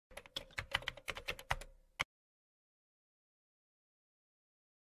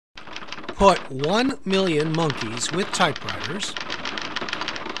Put 1 million monkeys with typewriters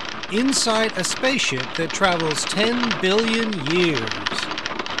inside a spaceship that travels 10 billion years.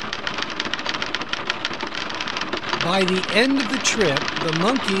 By the end of the trip, the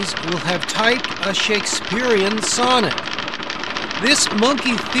monkeys will have typed a Shakespearean sonnet. This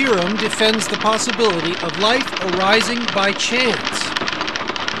monkey theorem defends the possibility of life arising by chance.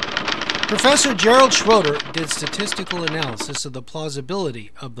 Professor Gerald Schroeder did statistical analysis of the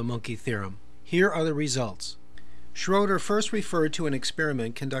plausibility of the monkey theorem. Here are the results. Schroeder first referred to an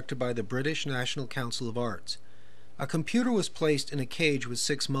experiment conducted by the British National Council of Arts. A computer was placed in a cage with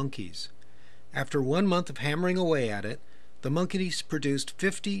 6 monkeys. After 1 month of hammering away at it, the monkeys produced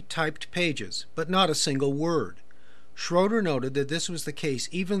 50 typed pages, but not a single word. Schroeder noted that this was the case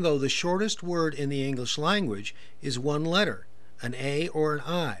even though the shortest word in the English language is 1 letter, an A or an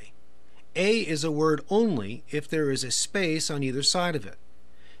I. A is a word only if there is a space on either side of it.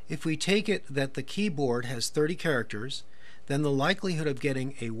 If we take it that the keyboard has 30 characters, then the likelihood of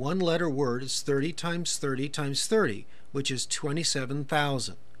getting a 1-letter word is 30 times 30 times 30, which is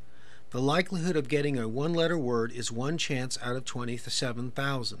 27,000. The likelihood of getting a 1-letter word is 1 chance out of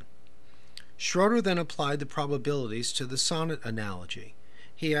 27,000. Schroeder then applied the probabilities to the sonnet analogy.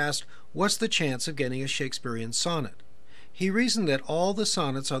 He asked, what's the chance of getting a Shakespearean sonnet? He reasoned that all the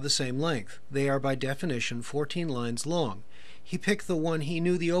sonnets are the same length. They are by definition 14 lines long. He picked the one he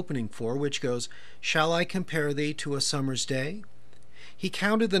knew the opening for, which goes, "Shall I compare thee to a summer's day?" He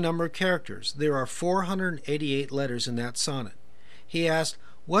counted the number of characters. There are 488 letters in that sonnet. He asked,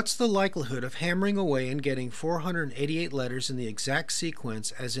 what's the likelihood of hammering away and getting 488 letters in the exact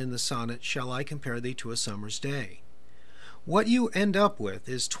sequence as in the sonnet, "Shall I compare thee to a summer's day?" What you end up with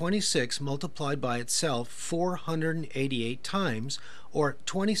is 26 multiplied by itself 488 times, or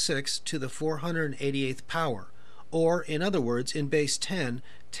 26 to the 488th power, or, in other words, in base 10,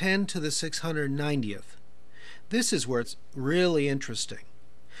 10 to the 690th. This is where it's really interesting.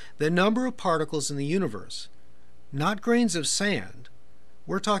 The number of particles in the universe, not grains of sand,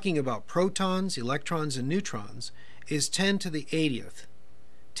 we're talking about protons, electrons, and neutrons, is 10 to the 80th.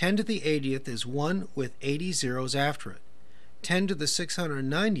 10 to the 80th is 1 with 80 zeros after it. 10 to the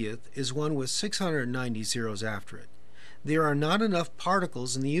 690th is 1 with 690 zeros after it. There are not enough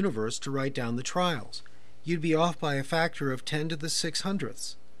particles in the universe to write down the trials. You'd be off by a factor of 10 to the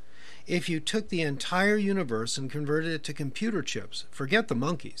 600ths. If you took the entire universe and converted it to computer chips, forget the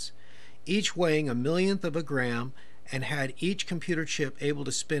monkeys, each weighing 1/millionth of a gram, and had each computer chip able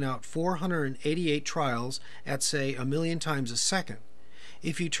to spin out 488 trials at, say, 1,000,000 times a second.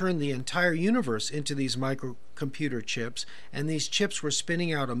 If you turned the entire universe into these microcomputer chips, and these chips were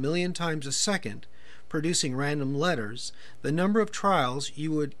spinning out 1,000,000 times a second, producing random letters, the number of trials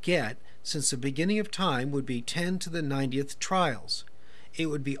you would get since the beginning of time would be 10 to the 90th trials. It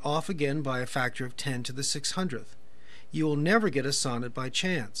would be off again by a factor of 10 to the 600th. You will never get a sonnet by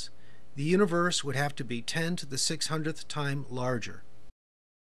chance. The universe would have to be 10 to the 600th time larger.